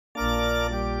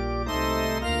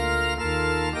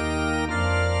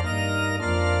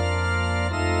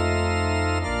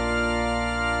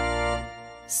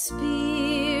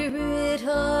Spirit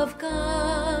of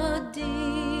God,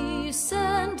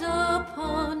 descend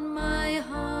upon my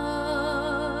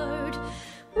heart.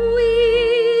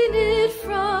 Wean it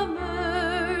from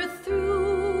earth,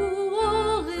 through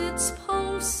all its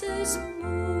pulses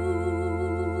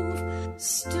move.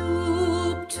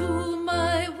 Stoop to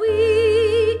my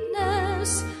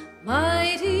weakness,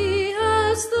 mighty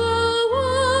as thou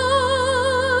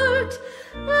art,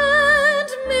 and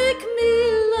make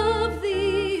me love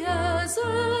thee as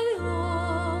I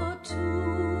ought to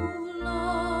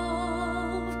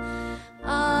love.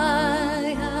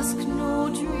 I ask no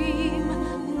dream,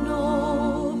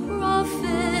 no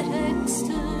prophet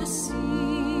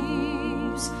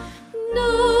ecstasies,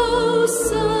 no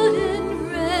sudden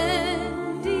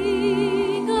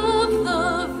rending of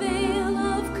the veil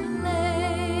of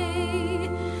clay,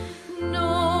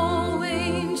 no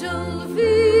angel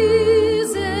visitant,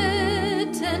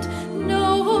 no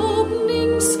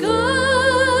opening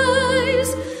skies,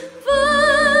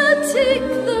 but take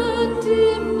the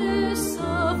dimness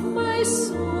of my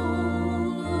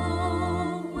soul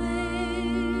away.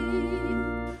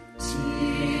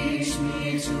 Teach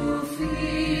me to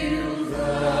feel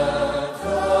that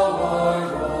thou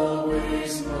art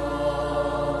always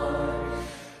nigh.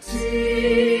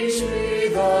 Teach me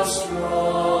the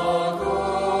struggles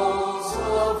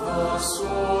of the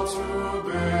soul to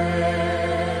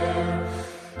bear,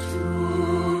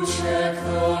 to check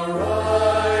the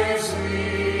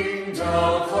rising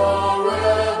doubt, the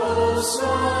rebel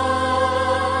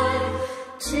side.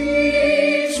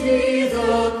 Teach me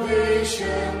the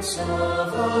patience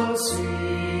of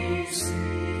unceasing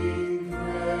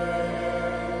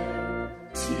prayer.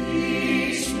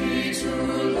 Teach me to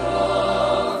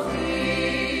love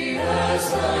thee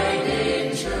as thine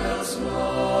angels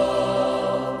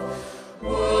love.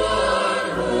 One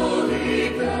holy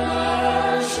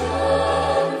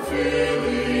passion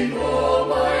filling all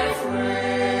my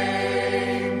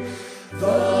frame,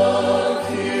 the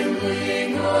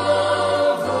kindling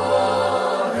of the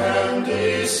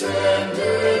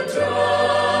hand-descended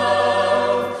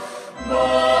dove,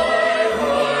 my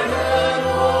heart an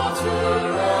altar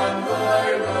and thy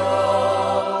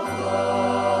love the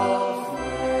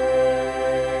flame.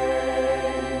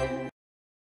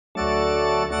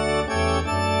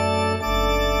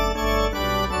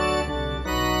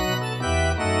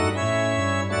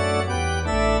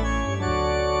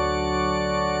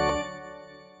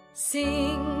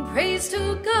 Sing praise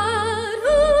to God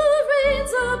who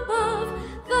reigns above,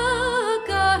 the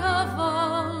God of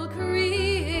all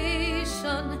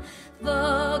creation,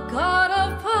 the God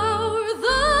of power,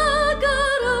 the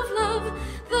God of love,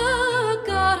 the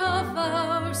God of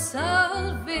our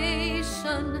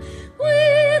salvation.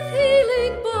 With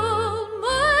healing balm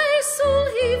my soul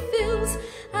he fills,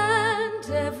 and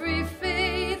every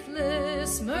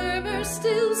faithless murmur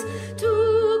stills. To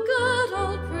God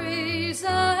all praise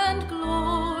and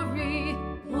glory.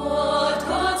 What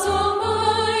God's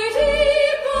almighty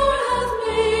power hath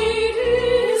made,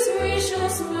 his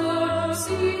gracious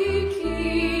mercy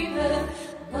keepeth.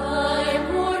 Thy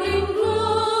morning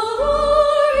glow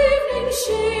or evening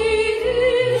shade,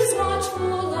 his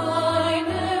watchful eye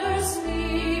ne'er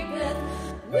sleepeth.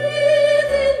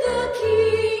 Within the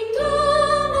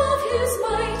kingdom of his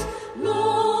might, lo,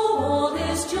 all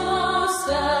is just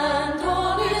and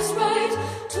all is right.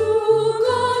 To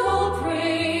God all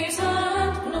praise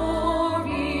and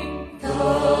glory. The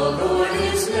Lord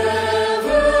is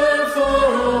never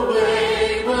far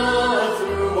away, but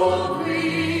through all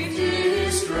grief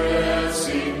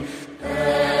distressing,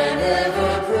 and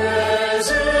ever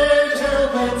present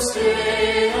help and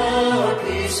stay, our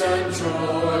peace and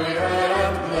joy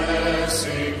and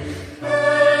blessing.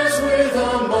 As with a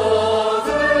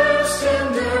mother's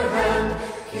tender hand,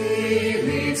 he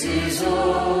leads his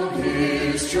own,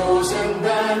 his chosen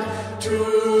band. To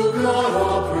God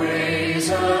all praise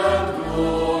and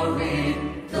glory.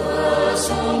 Thus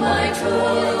all my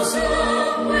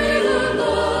toilsome way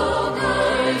along,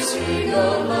 I sing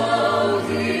aloud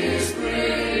his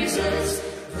praises,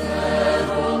 that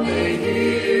all may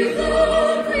hear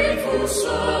the grateful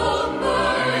song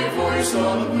my voice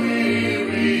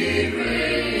unwearied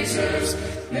raises.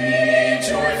 Be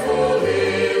joyful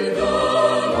in the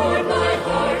Lord, my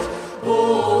heart,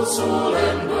 both soul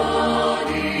and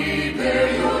body, bear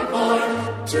your part.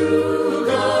 To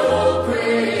God all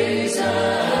praise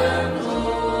and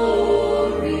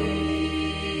glory.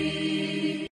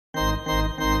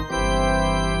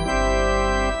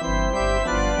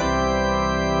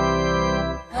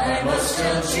 I must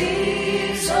tell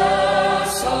Jesus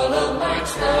all of my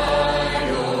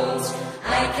trials.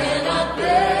 I cannot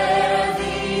bear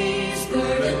these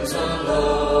burdens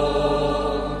alone.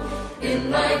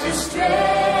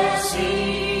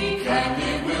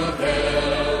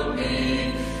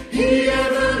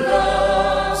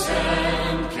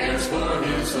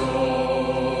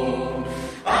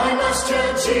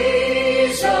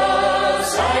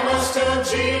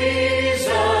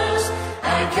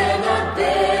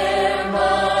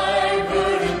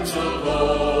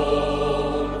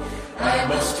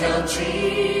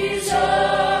 Jesus,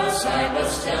 I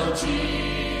must tell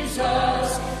Jesus.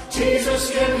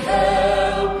 Jesus can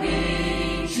help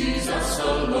me, Jesus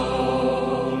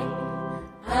alone.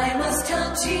 I must tell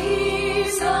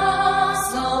Jesus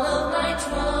all of my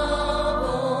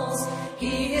troubles.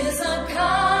 He is a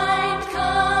kind,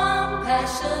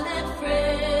 compassionate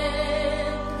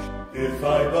friend. If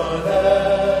I but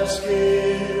ask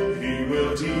him, he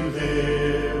will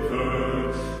deliver.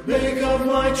 Make up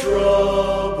my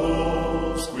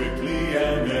troubles quickly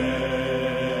and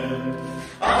end.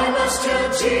 I must tell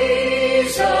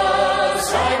Jesus,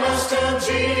 I must tell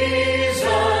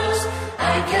Jesus,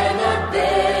 I cannot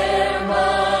bear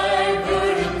my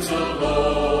burdens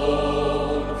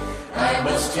alone. I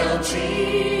must tell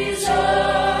Jesus,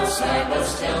 I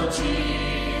must tell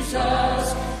Jesus,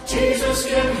 Jesus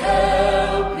can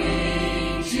help me,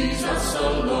 Jesus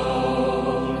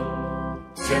alone.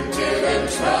 Tempted and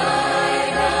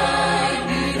tried, I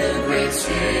need a great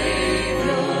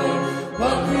Savior,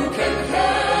 one who can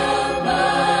help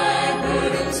my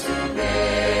burdens to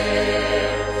bear.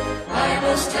 I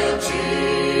must tell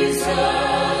Jesus,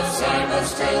 I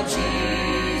must tell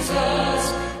Jesus,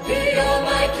 He all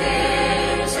my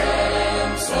cares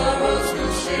and sorrows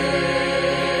will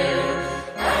share.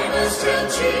 I must tell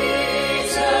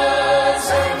Jesus,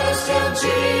 I must tell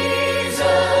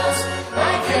Jesus,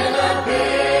 I cannot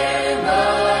bear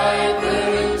my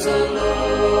burdens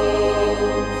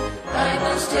alone. I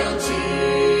must tell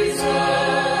Jesus,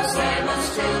 I must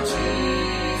tell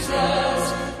Jesus,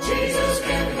 Jesus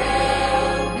can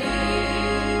help me,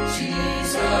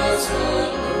 Jesus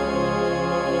alone.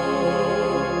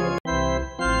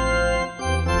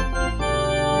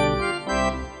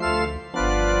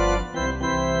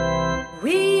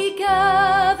 We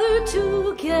gather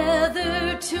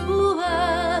together to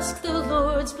ask the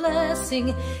Lord's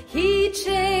blessing. He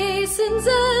chastens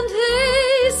and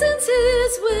hastens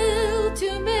His will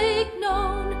to make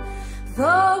known.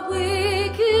 The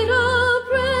wicked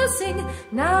oppressing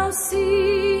now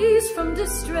cease from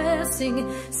distressing.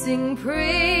 Sing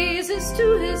praises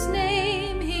to His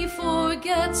name, He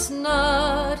forgets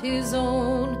not His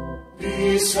own.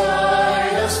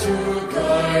 Beside us to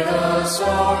guide us,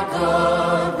 our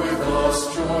God, with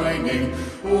us joining,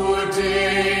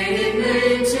 ordaining,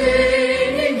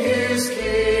 maintaining His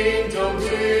kingdom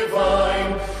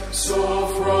divine. So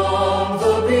from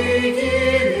the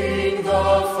beginning,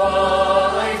 the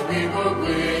fight we were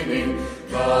winning.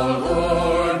 The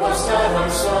Lord was at our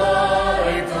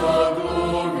side, the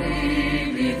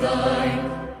glory be thine.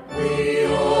 We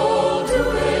all do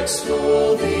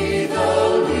extol Thee, the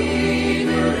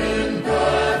leader in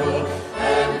battle,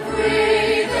 and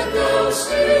pray that Thou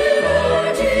still our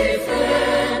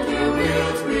defender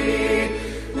wilt be.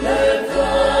 Let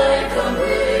Thy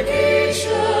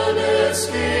congregation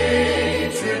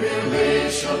escape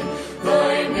tribulation.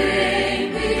 Thy name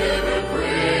be ever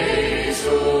praised, O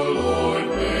Lord,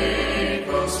 make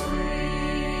us free.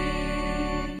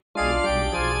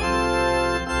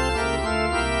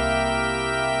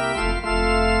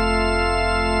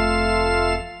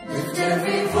 Lift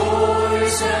every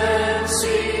voice and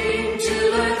sing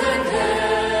till earth and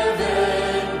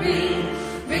heaven ring.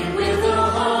 Ring with the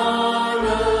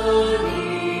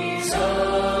harmonies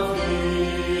of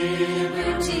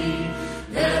liberty.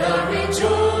 Let our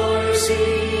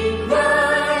rejoicing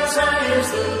rise high as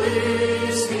the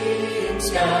listening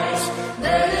skies.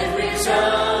 Let it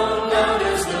resound loud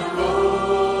as the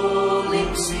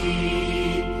rolling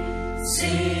sea.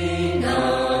 Sing a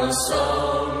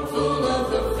song full of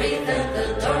the faith that the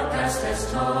dark past has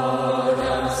taught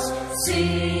us.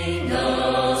 Sing a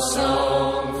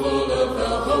song full of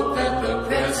the hope that the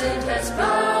present has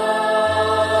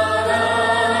brought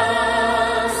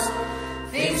us.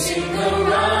 Facing the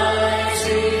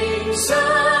rising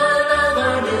sun of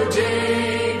our new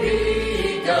day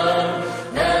begun,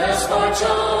 let us march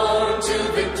on till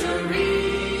victory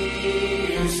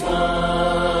is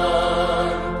won.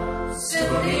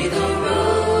 Silvery the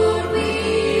road we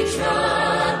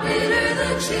trod, bitter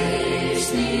the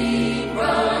chastening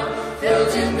rod,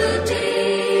 felt in the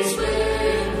days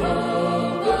when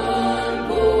hope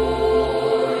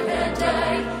unborn had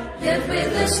died. Yet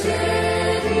with a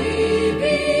steady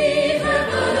beat, have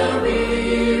not our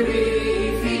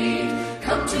weary feet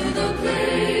come to the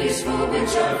place for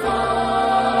which our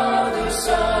Father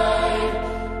sighed.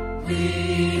 We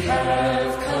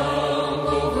have come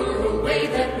over a way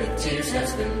that with tears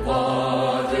has been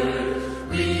watered.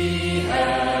 We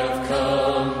have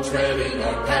come treading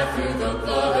our path through the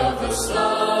blood of the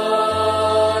slaughtered.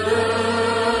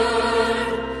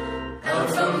 Out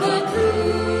from the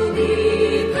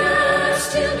gloomy past,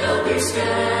 till now we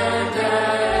stand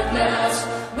at last,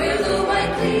 where the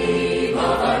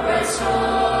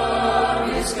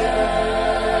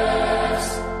scarce.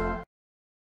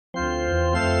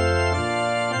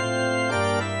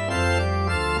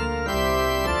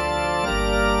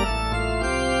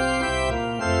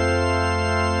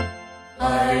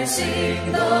 I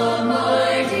sing the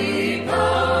mighty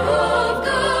power of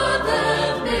God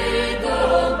that made the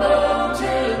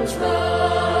mountains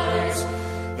rise,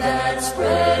 that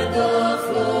spread the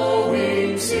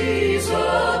flowing seas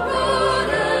abroad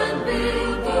and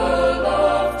built the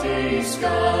lofty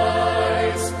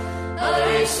skies.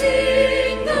 I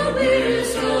sing the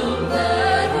wisdom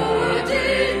that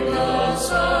ordained the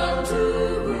sun to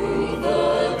rule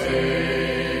the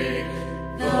day.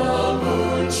 The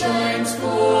moon shines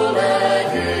full at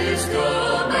his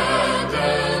command,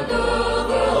 and all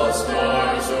the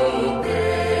stars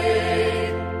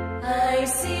obey. I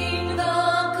sing the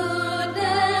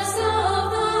goodness of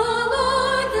the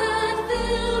Lord that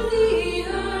filled the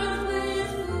earth with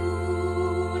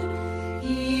food.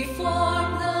 He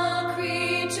formed the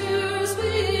creatures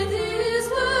with his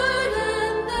word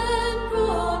and then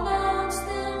pronounced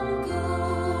them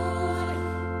good.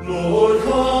 Lord,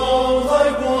 how thy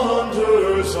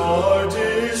wonders are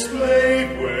displayed